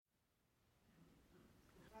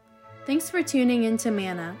Thanks for tuning in to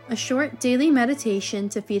Manna, a short daily meditation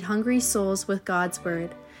to feed hungry souls with God's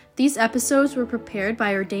Word. These episodes were prepared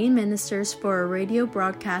by ordained ministers for a radio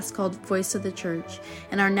broadcast called Voice of the Church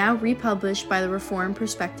and are now republished by the Reformed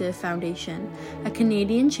Perspective Foundation, a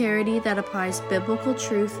Canadian charity that applies biblical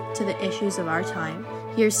truth to the issues of our time.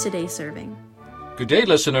 Here's today's serving. Good day,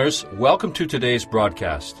 listeners. Welcome to today's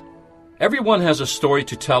broadcast. Everyone has a story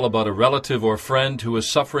to tell about a relative or friend who is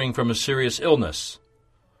suffering from a serious illness.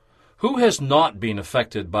 Who has not been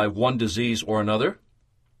affected by one disease or another?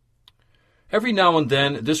 Every now and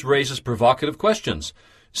then, this raises provocative questions.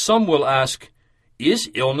 Some will ask, is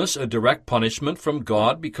illness a direct punishment from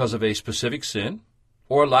God because of a specific sin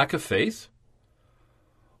or a lack of faith?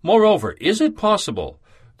 Moreover, is it possible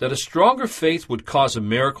that a stronger faith would cause a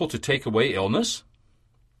miracle to take away illness?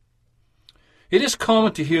 It is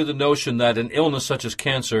common to hear the notion that an illness such as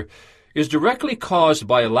cancer is directly caused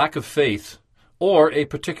by a lack of faith or a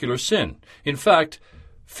particular sin. In fact,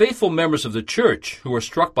 faithful members of the church who are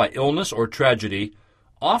struck by illness or tragedy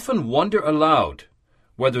often wonder aloud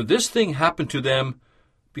whether this thing happened to them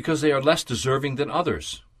because they are less deserving than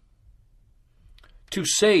others. To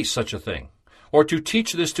say such a thing, or to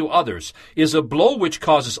teach this to others, is a blow which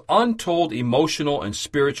causes untold emotional and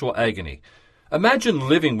spiritual agony. Imagine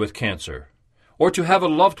living with cancer, or to have a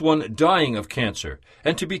loved one dying of cancer,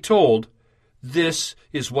 and to be told, "This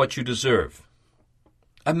is what you deserve."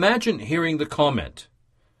 Imagine hearing the comment,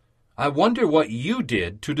 "I wonder what you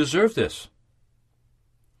did to deserve this."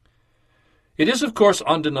 It is, of course,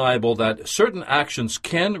 undeniable that certain actions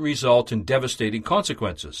can result in devastating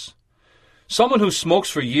consequences. Someone who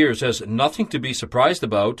smokes for years has nothing to be surprised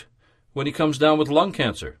about when he comes down with lung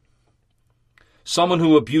cancer. Someone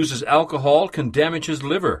who abuses alcohol can damage his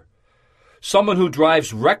liver. Someone who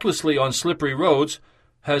drives recklessly on slippery roads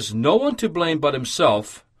has no one to blame but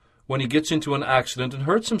himself when he gets into an accident and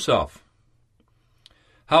hurts himself.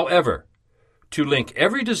 However, to link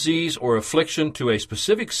every disease or affliction to a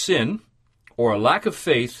specific sin or a lack of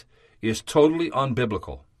faith is totally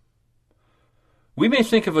unbiblical. We may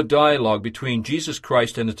think of a dialogue between Jesus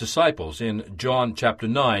Christ and his disciples in John chapter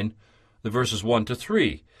 9, the verses 1 to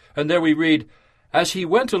 3. And there we read, "As he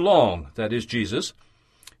went along," that is Jesus,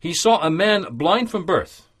 "he saw a man blind from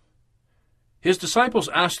birth. His disciples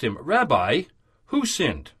asked him, 'Rabbi, who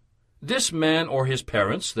sinned, this man or his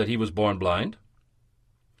parents, that he was born blind?'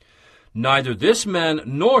 'Neither this man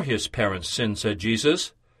nor his parents sinned,' said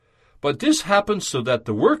Jesus, 'but this happened so that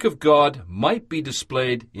the work of God might be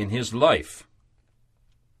displayed in his life.'"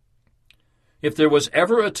 If there was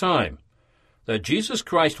ever a time that Jesus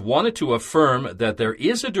Christ wanted to affirm that there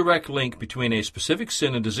is a direct link between a specific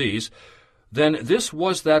sin and disease, then this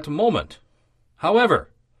was that moment. However,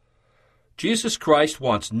 Jesus Christ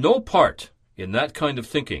wants no part in that kind of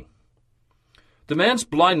thinking. The man's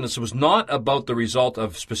blindness was not about the result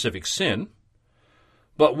of specific sin,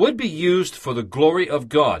 but would be used for the glory of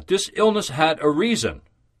God. This illness had a reason,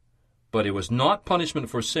 but it was not punishment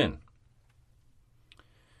for sin.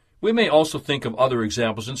 We may also think of other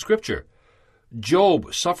examples in Scripture.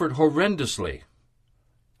 Job suffered horrendously.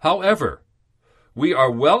 However, we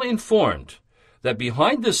are well informed that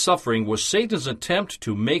behind this suffering was Satan's attempt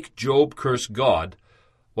to make Job curse God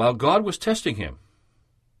while God was testing him.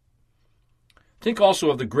 Think also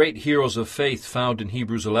of the great heroes of faith found in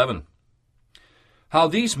Hebrews 11. How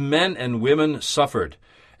these men and women suffered,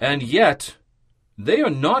 and yet they are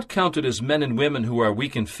not counted as men and women who are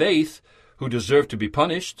weak in faith, who deserve to be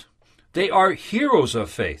punished. They are heroes of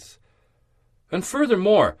faith. And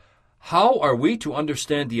furthermore, how are we to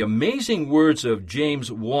understand the amazing words of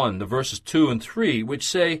James 1, the verses 2 and 3, which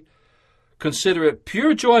say, "Consider it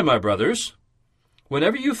pure joy, my brothers,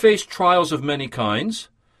 whenever you face trials of many kinds,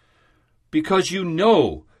 because you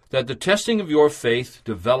know that the testing of your faith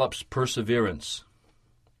develops perseverance."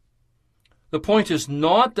 The point is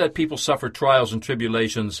not that people suffer trials and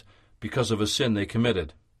tribulations because of a sin they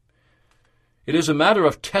committed. It is a matter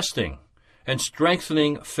of testing and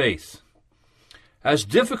strengthening faith. As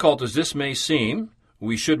difficult as this may seem,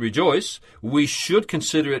 we should rejoice. We should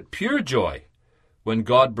consider it pure joy when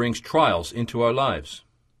God brings trials into our lives.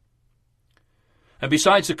 And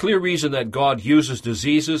besides the clear reason that God uses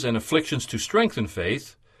diseases and afflictions to strengthen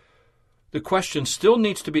faith, the question still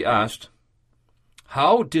needs to be asked,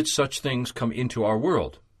 how did such things come into our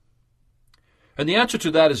world? And the answer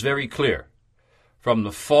to that is very clear. From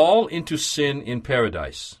the fall into sin in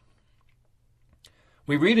paradise.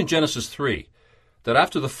 We read in Genesis 3 that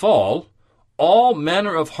after the fall, all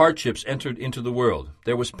manner of hardships entered into the world.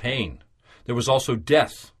 There was pain. There was also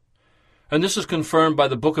death. And this is confirmed by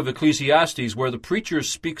the book of Ecclesiastes, where the preacher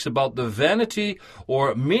speaks about the vanity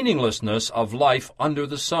or meaninglessness of life under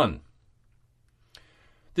the sun.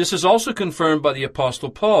 This is also confirmed by the Apostle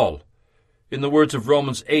Paul in the words of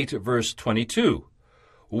Romans 8, verse 22.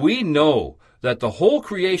 We know that the whole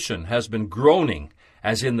creation has been groaning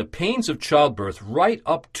as in the pains of childbirth right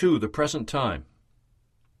up to the present time.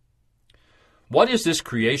 What is this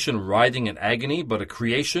creation writhing in agony but a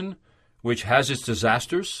creation which has its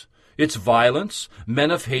disasters, its violence, men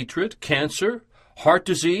of hatred, cancer, heart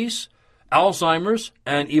disease, Alzheimer's,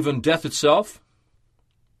 and even death itself?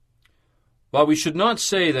 While we should not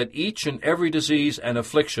say that each and every disease and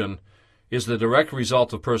affliction is the direct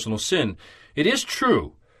result of personal sin, it is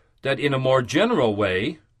true that in a more general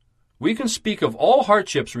way, we can speak of all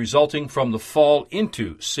hardships resulting from the fall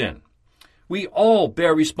into sin. We all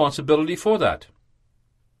bear responsibility for that.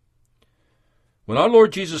 When our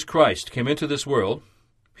Lord Jesus Christ came into this world,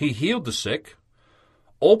 he healed the sick,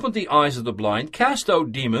 opened the eyes of the blind, cast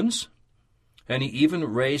out demons, and he even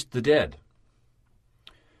raised the dead.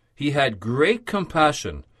 He had great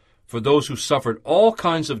compassion for those who suffered all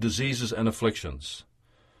kinds of diseases and afflictions.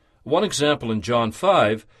 One example in John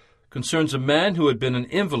 5 concerns a man who had been an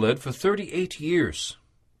invalid for 38 years.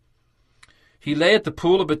 He lay at the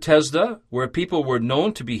pool of Bethesda, where people were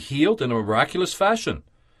known to be healed in a miraculous fashion.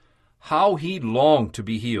 How he longed to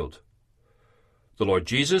be healed. The Lord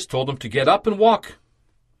Jesus told him to get up and walk,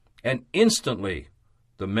 and instantly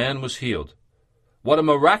the man was healed. What a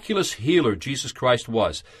miraculous healer Jesus Christ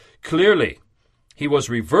was. Clearly, he was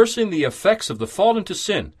reversing the effects of the fall into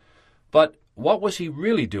sin, but what was he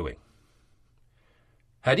really doing?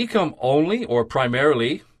 Had he come only or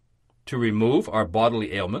primarily to remove our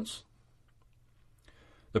bodily ailments?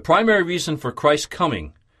 The primary reason for Christ's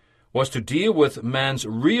coming was to deal with man's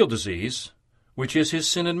real disease, which is his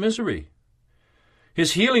sin and misery.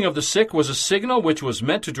 His healing of the sick was a signal which was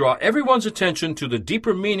meant to draw everyone's attention to the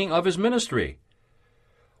deeper meaning of his ministry.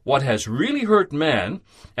 What has really hurt man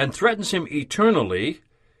and threatens him eternally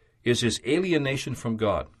is his alienation from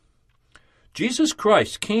God. Jesus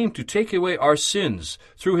Christ came to take away our sins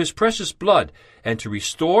through his precious blood and to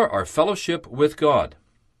restore our fellowship with God.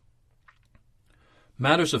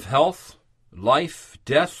 Matters of health, life,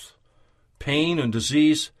 death, pain, and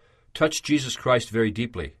disease touched Jesus Christ very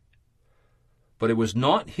deeply. But it was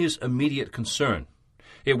not his immediate concern.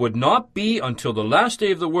 It would not be until the last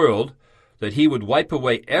day of the world that he would wipe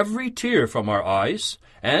away every tear from our eyes,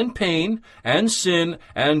 and pain, and sin,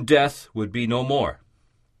 and death would be no more.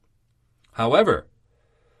 However,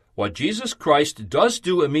 what Jesus Christ does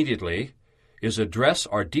do immediately is address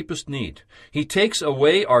our deepest need. He takes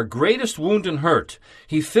away our greatest wound and hurt.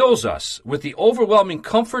 He fills us with the overwhelming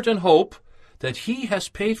comfort and hope that he has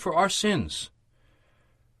paid for our sins.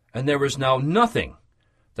 And there is now nothing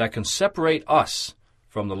that can separate us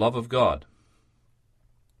from the love of God.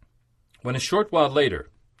 When a short while later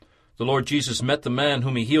the Lord Jesus met the man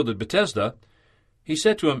whom he healed at Bethesda, he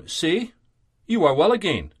said to him, "See, you are well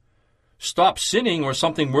again. Stop sinning or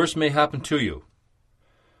something worse may happen to you."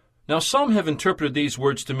 Now some have interpreted these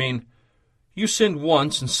words to mean, you sinned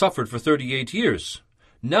once and suffered for 38 years.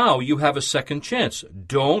 Now you have a second chance.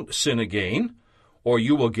 Don't sin again, or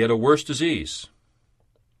you will get a worse disease.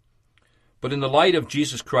 But in the light of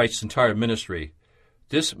Jesus Christ's entire ministry,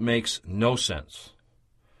 this makes no sense.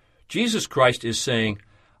 Jesus Christ is saying,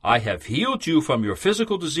 I have healed you from your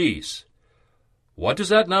physical disease. What does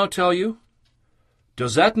that now tell you?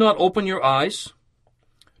 Does that not open your eyes?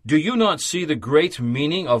 Do you not see the great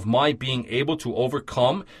meaning of my being able to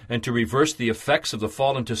overcome and to reverse the effects of the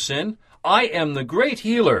fall into sin? I am the great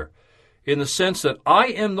healer, in the sense that I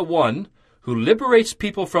am the one who liberates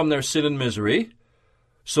people from their sin and misery,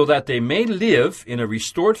 so that they may live in a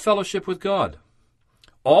restored fellowship with God.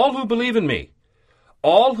 All who believe in me,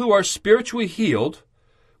 all who are spiritually healed,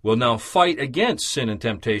 will now fight against sin and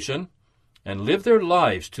temptation and live their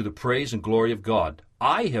lives to the praise and glory of God.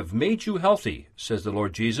 I have made you healthy, says the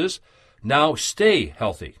Lord Jesus. Now stay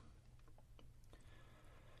healthy.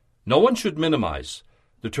 No one should minimize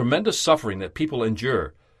the tremendous suffering that people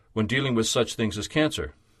endure when dealing with such things as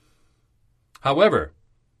cancer. However,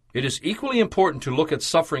 it is equally important to look at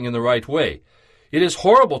suffering in the right way. It is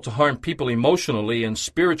horrible to harm people emotionally and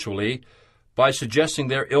spiritually by suggesting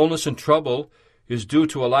their illness and trouble is due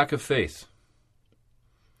to a lack of faith.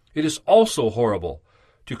 It is also horrible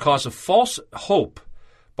to cause a false hope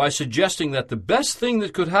by suggesting that the best thing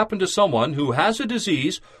that could happen to someone who has a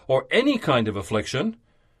disease or any kind of affliction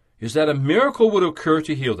is that a miracle would occur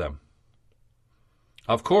to heal them.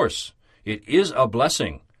 Of course, it is a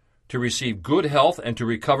blessing to receive good health and to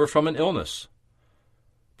recover from an illness.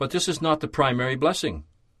 But this is not the primary blessing.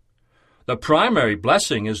 The primary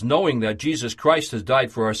blessing is knowing that Jesus Christ has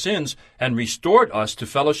died for our sins and restored us to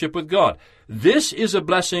fellowship with God. This is a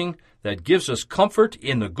blessing that gives us comfort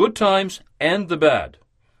in the good times and the bad,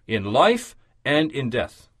 in life and in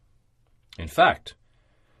death. In fact,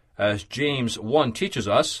 as James 1 teaches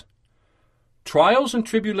us, trials and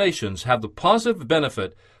tribulations have the positive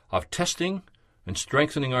benefit of testing and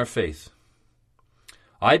strengthening our faith.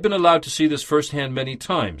 I've been allowed to see this firsthand many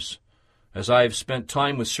times, as I have spent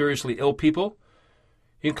time with seriously ill people,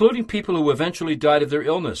 including people who eventually died of their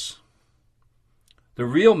illness. The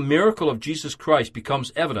real miracle of Jesus Christ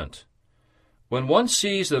becomes evident when one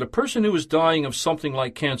sees that a person who is dying of something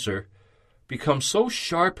like cancer becomes so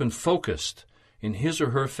sharp and focused in his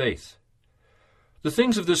or her faith. The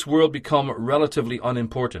things of this world become relatively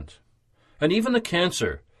unimportant, and even the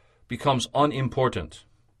cancer becomes unimportant.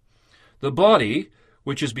 The body,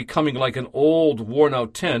 which is becoming like an old,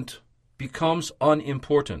 worn-out tent, becomes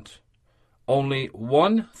unimportant. Only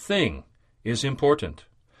one thing is important: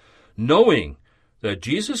 knowing that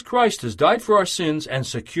Jesus Christ has died for our sins and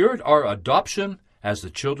secured our adoption as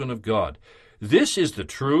the children of God. This is the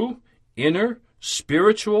true, inner,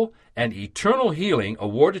 spiritual, and eternal healing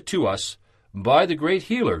awarded to us by the great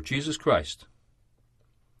healer, Jesus Christ.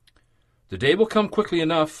 The day will come quickly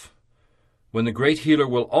enough when the great healer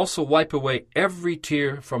will also wipe away every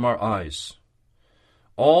tear from our eyes.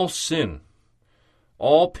 All sin,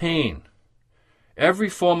 all pain, every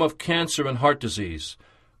form of cancer and heart disease,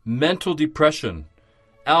 mental depression,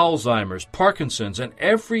 Alzheimer's, Parkinson's, and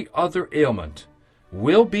every other ailment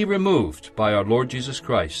will be removed by our Lord Jesus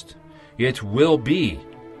Christ. It will be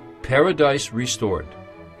paradise restored.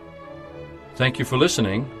 Thank you for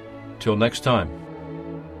listening. Till next time.